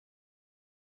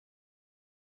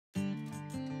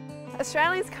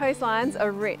Australia's coastlines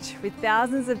are rich with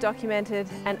thousands of documented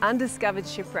and undiscovered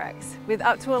shipwrecks, with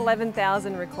up to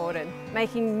 11,000 recorded,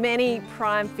 making many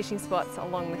prime fishing spots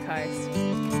along the coast.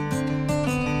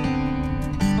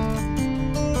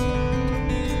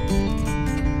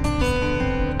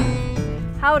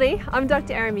 Howdy, I'm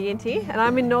Dr. Erin McGinty and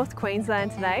I'm in North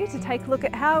Queensland today to take a look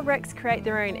at how wrecks create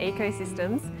their own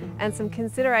ecosystems and some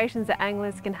considerations that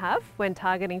anglers can have when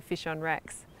targeting fish on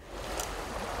wrecks.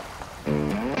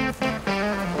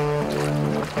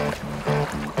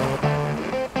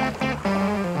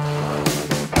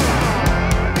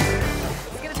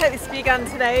 Take this spear gun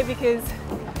today because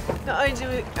not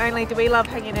only do we love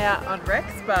hanging out on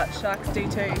wrecks, but sharks do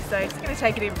too, so it's going to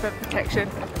take it in for protection.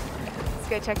 Let's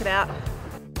go check it out.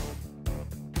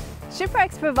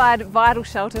 Shipwrecks provide vital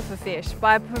shelter for fish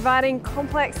by providing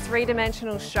complex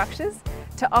three-dimensional structures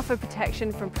to offer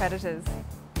protection from predators.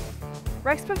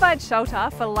 Wrecks provide shelter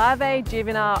for larvae,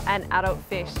 juvenile and adult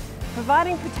fish,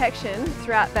 providing protection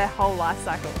throughout their whole life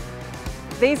cycle.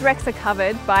 These wrecks are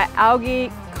covered by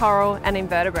algae, coral and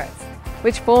invertebrates,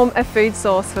 which form a food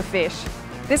source for fish.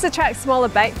 This attracts smaller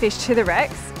bait fish to the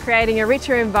wrecks, creating a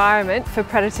richer environment for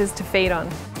predators to feed on.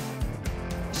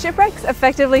 Shipwrecks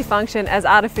effectively function as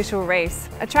artificial reefs,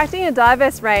 attracting a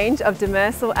diverse range of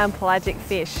demersal and pelagic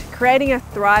fish, creating a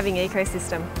thriving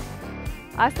ecosystem.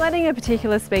 Isolating a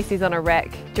particular species on a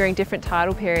wreck during different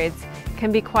tidal periods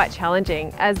can be quite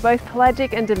challenging, as both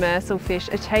pelagic and demersal fish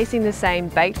are chasing the same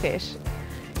bait fish.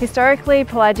 Historically,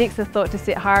 pelagics are thought to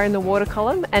sit higher in the water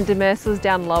column and demersals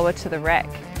down lower to the wreck,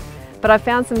 but I've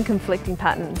found some conflicting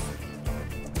patterns.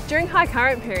 During high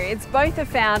current periods, both are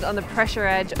found on the pressure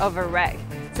edge of a wreck.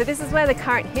 So this is where the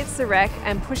current hits the wreck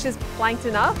and pushes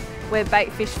plankton up, where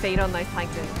bait fish feed on those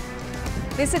plankton.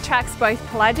 This attracts both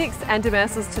pelagics and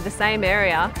demersals to the same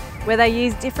area, where they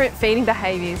use different feeding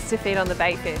behaviours to feed on the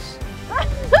bait fish.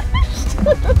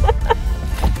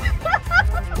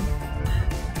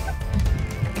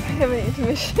 Have an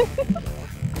intermission.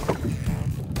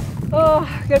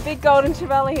 Oh, got a big golden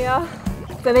trevally here.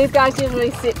 So these guys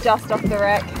usually sit just off the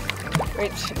wreck,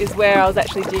 which is where I was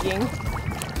actually digging.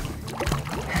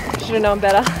 Should have known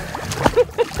better.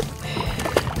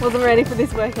 Wasn't ready for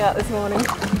this workout this morning.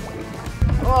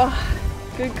 Oh,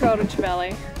 good golden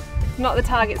trevally. Not the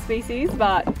target species,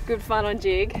 but good fun on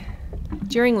jig.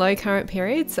 During low current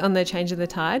periods on the change of the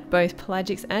tide, both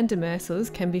pelagics and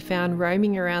demersals can be found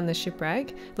roaming around the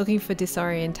shipwreck looking for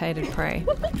disorientated prey.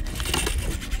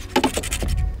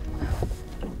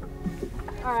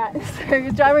 Alright, so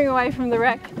driving away from the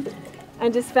wreck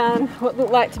and just found what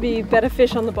looked like to be better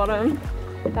fish on the bottom.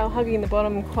 They were hugging the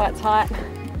bottom quite tight,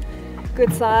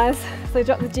 good size. So I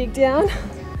dropped the jig down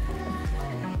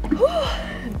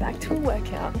and back to a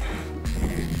workout.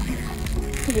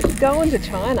 It's going to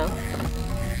China.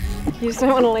 You just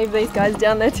don't want to leave these guys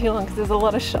down there too long because there's a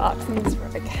lot of sharks in this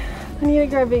wreck. I need to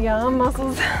grow big arm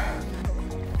muscles.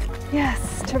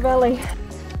 Yes, trevally.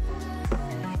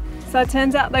 So it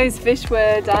turns out those fish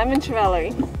were diamond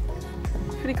trevally.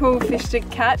 Pretty cool fish to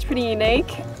catch, pretty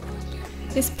unique.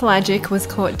 This pelagic was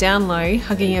caught down low,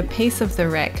 hugging a piece of the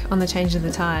wreck on the change of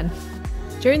the tide.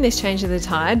 During this change of the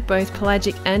tide, both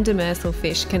pelagic and demersal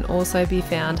fish can also be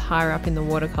found higher up in the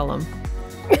water column.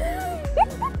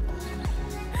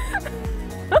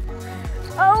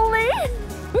 Oli!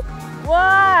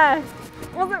 Why?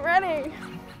 Wasn't ready.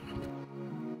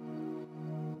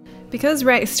 Because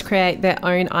wrecks create their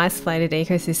own isolated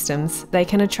ecosystems, they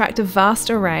can attract a vast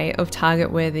array of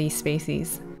target-worthy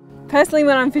species. Personally,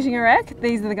 when I'm fishing a wreck,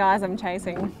 these are the guys I'm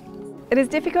chasing. It is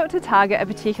difficult to target a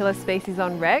particular species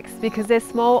on wrecks because they're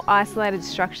small, isolated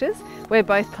structures where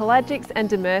both pelagics and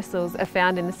demersals are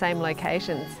found in the same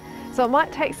locations. So it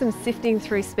might take some sifting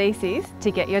through species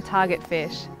to get your target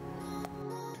fish.